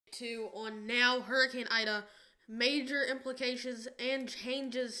On now Hurricane Ida, major implications and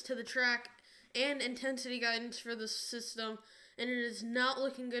changes to the track and intensity guidance for the system, and it is not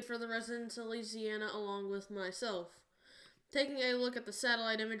looking good for the residents of Louisiana along with myself. Taking a look at the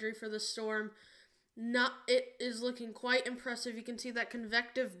satellite imagery for the storm, it is looking quite impressive. You can see that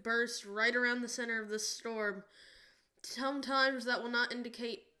convective burst right around the center of the storm. Sometimes that will not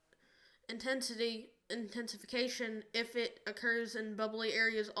indicate intensification if it occurs in bubbly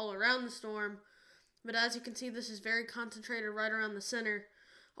areas all around the storm, but as you can see, this is very concentrated right around the center,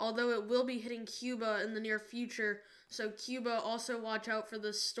 although it will be hitting Cuba in the near future. So Cuba, also watch out for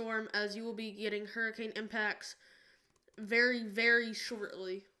this storm, as you will be getting hurricane impacts very, very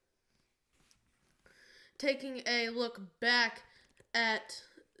shortly. Taking a look back at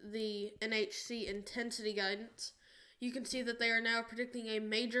the NHC intensity guidance, you can see that they are now predicting a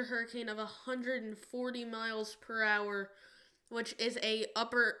major hurricane of 140 miles per hour, which is a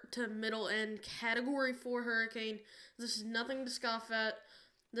upper to middle end Category 4 hurricane. This is nothing to scoff at.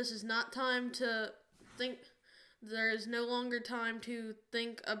 This is not time to think. There is no longer time to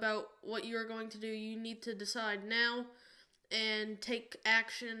think about what you are going to do. You need to decide now and take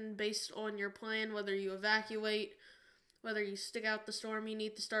action based on your plan, whether you evacuate, whether you stick out the storm. You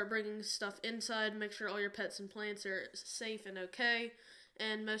need to start bringing stuff inside, make sure all your pets and plants are safe and okay,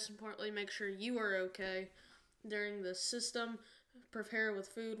 and most importantly, make sure you are okay during this system. Prepare with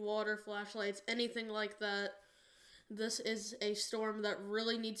food, water, flashlights, anything like that. This is a storm that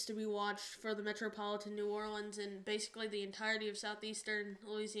really needs to be watched for the metropolitan New Orleans and basically the entirety of southeastern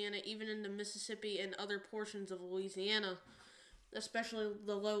Louisiana, even into Mississippi and other portions of Louisiana, especially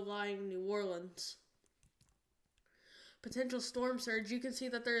the low-lying New Orleans. Potential storm surge. You can see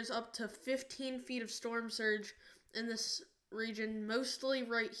that there is up to 15 feet of storm surge in this region, mostly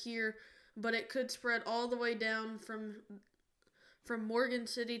right here, but it could spread all the way down from Morgan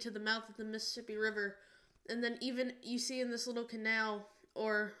City to the mouth of the Mississippi River. And then even you see in this little canal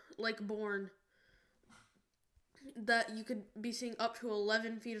or Lake Bourne that you could be seeing up to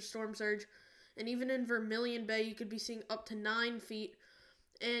 11 feet of storm surge. And even in Vermilion Bay, you could be seeing up to 9 feet.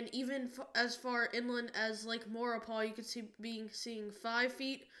 And even as far inland as Lake Maurepas, you could seeing 5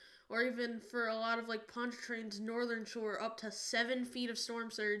 feet, or even for a lot of Lake Pontchartrain's northern shore, up to 7 feet of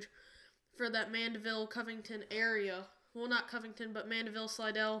storm surge for that Mandeville, Covington area. Well, not Covington, but Mandeville,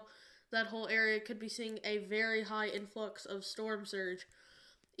 Slidell, that whole area could be seeing a very high influx of storm surge.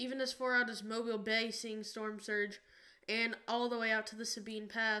 Even as far out as Mobile Bay, seeing storm surge, and all the way out to the Sabine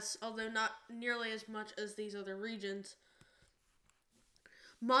Pass, although not nearly as much as these other regions.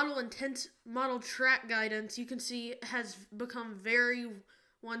 Model track guidance, you can see, has become very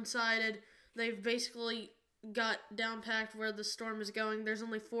one-sided. They've basically got down packed where the storm is going. There's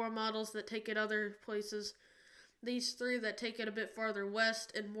only 4 models that take it other places. These 3 that take it a bit farther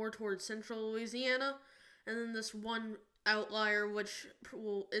west and more towards central Louisiana. And then this one outlier, which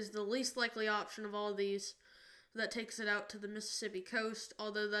is the least likely option of all these, that takes it out to the Mississippi coast,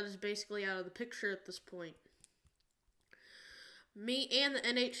 although that is basically out of the picture at this point. Me and the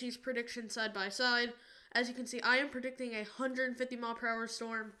NHC's prediction side by side. As you can see, I am predicting a 150 mile per hour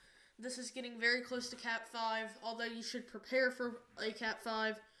storm. This is getting very close to Cat 5, although you should prepare for a Cat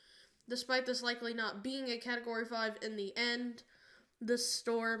 5. Despite this likely not being a Category 5 in the end, this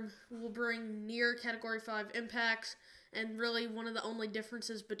storm will bring near Category 5 impacts, and really one of the only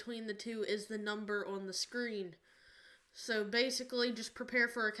differences between the two is the number on the screen. So basically, just prepare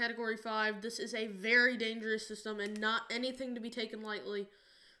for a Category 5. This is a very dangerous system and not anything to be taken lightly.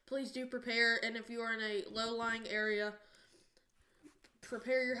 Please do prepare, and if you are in a low-lying area,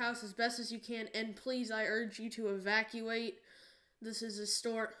 prepare your house as best as you can, and please, I urge you to evacuate. This is a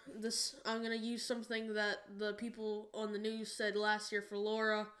storm. I'm going to use something that the people on the news said last year for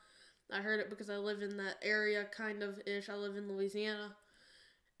Laura. I heard it because I live in that area, kind of-ish. I live in Louisiana.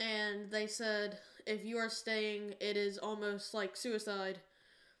 And they said, if you are staying, it is almost like suicide.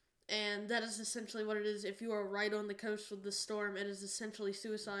 And that is essentially what it is. If you are right on the coast with the storm, it is essentially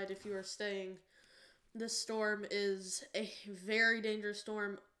suicide if you are staying. This storm is a very dangerous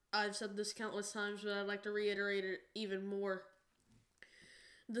storm. I've said this countless times, but I'd like to reiterate it even more.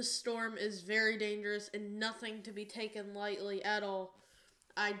 This storm is very dangerous and nothing to be taken lightly at all.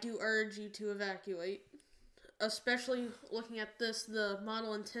 I do urge you to evacuate. Especially looking at the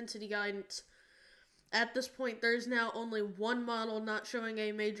model intensity guidance. At this point, there's now only one model not showing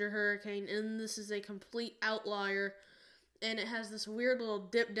a major hurricane, and this is a complete outlier. And it has this weird little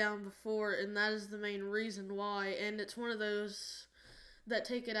dip down before, and that is the main reason why. And it's one of those that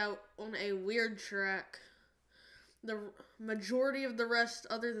take it out on a weird track. The majority of the rest,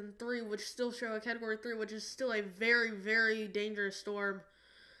 other than 3, which still show a Category 3, which is still a very, very dangerous storm,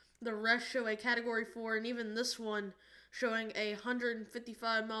 The rest show a Category 4, and even this one showing a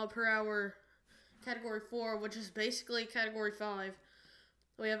 155 mile per hour Category 4, which is basically Category 5.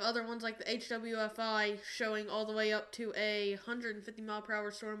 We have other ones like the HWFI showing all the way up to a 150 mile per hour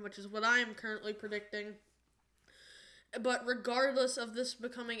storm, which is what I am currently predicting. But regardless of this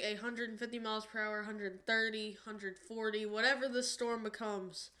becoming a 150 miles per hour, 130, 140, whatever this storm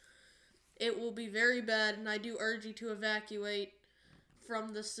becomes, it will be very bad, and I do urge you to evacuate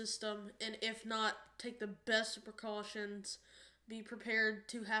from the system, and if not, take the best precautions. Be prepared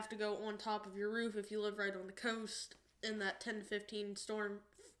to have to go on top of your roof if you live right on the coast in that 10 to 15 storm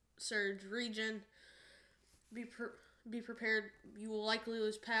surge region. Be prepared. You will likely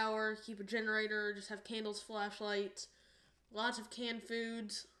lose power. Keep a generator, just have candles, flashlights, lots of canned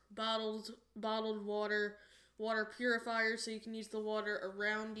foods, bottled water, water purifiers so you can use the water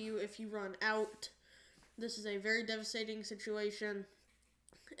around you if you run out. This is a very devastating situation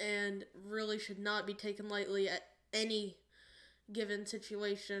and really should not be taken lightly at any given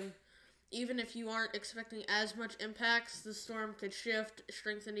situation. Even if you aren't expecting as much impacts, the storm could shift,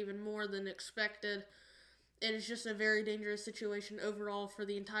 strengthen even more than expected. It is just a very dangerous situation overall for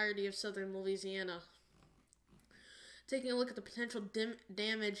the entirety of southern Louisiana. Taking a look at the potential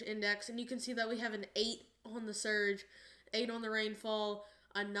damage index, and you can see that we have an 8 on the surge, 8 on the rainfall,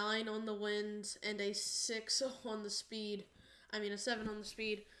 a 9 on the winds, and a 6 on the speed. A 7 on the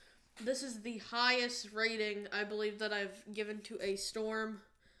speed. This is the highest rating, I believe, that I've given to a storm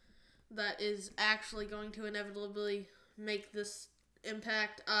that is actually going to inevitably make this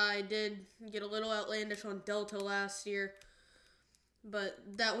impact. I did get a little outlandish on Delta last year, but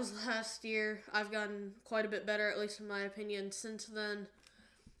that was last year. I've gotten quite a bit better, at least in my opinion, since then.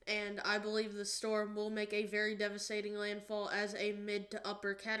 And I believe the storm will make a very devastating landfall as a mid to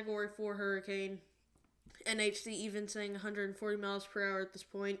upper Category 4 hurricane. NHC even saying 140 miles per hour at this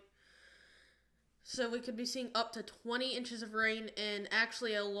point. So we could be seeing up to 20 inches of rain in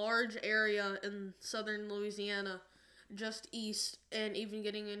actually a large area in southern Louisiana, just east, and even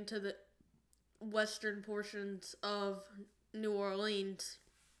getting into the western portions of New Orleans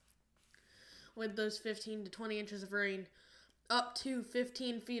with those 15 to 20 inches of rain. Up to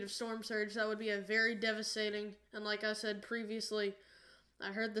 15 feet of storm surge. That would be a very devastating, and like I said previously,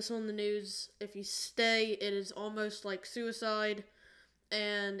 I heard this on the news. If you stay, it is almost like suicide,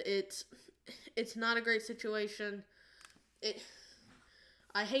 and it's not a great situation.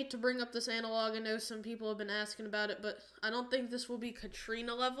 I hate to bring up this analog. I know some people have been asking about it, but I don't think this will be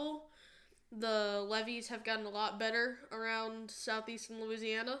Katrina level. The levees have gotten a lot better around southeastern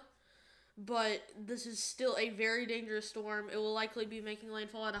Louisiana, but this is still a very dangerous storm. It will likely be making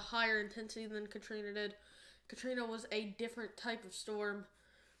landfall at a higher intensity than Katrina did. Katrina was a different type of storm,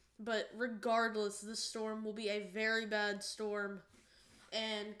 but regardless, this storm will be a very bad storm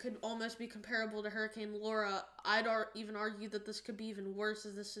and could almost be comparable to Hurricane Laura. I'd even argue that this could be even worse,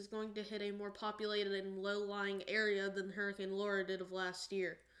 as this is going to hit a more populated and low-lying area than Hurricane Laura did of last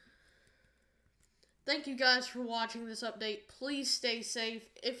year. Thank you guys for watching this update. Please stay safe.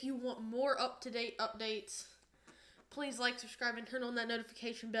 If you want more up-to-date updates, please like, subscribe, and turn on that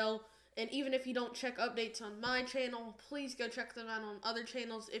notification bell. And even if you don't check updates on my channel, please go check them out on other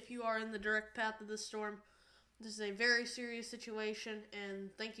channels if you are in the direct path of this storm. This is a very serious situation, and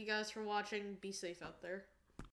thank you guys for watching. Be safe out there.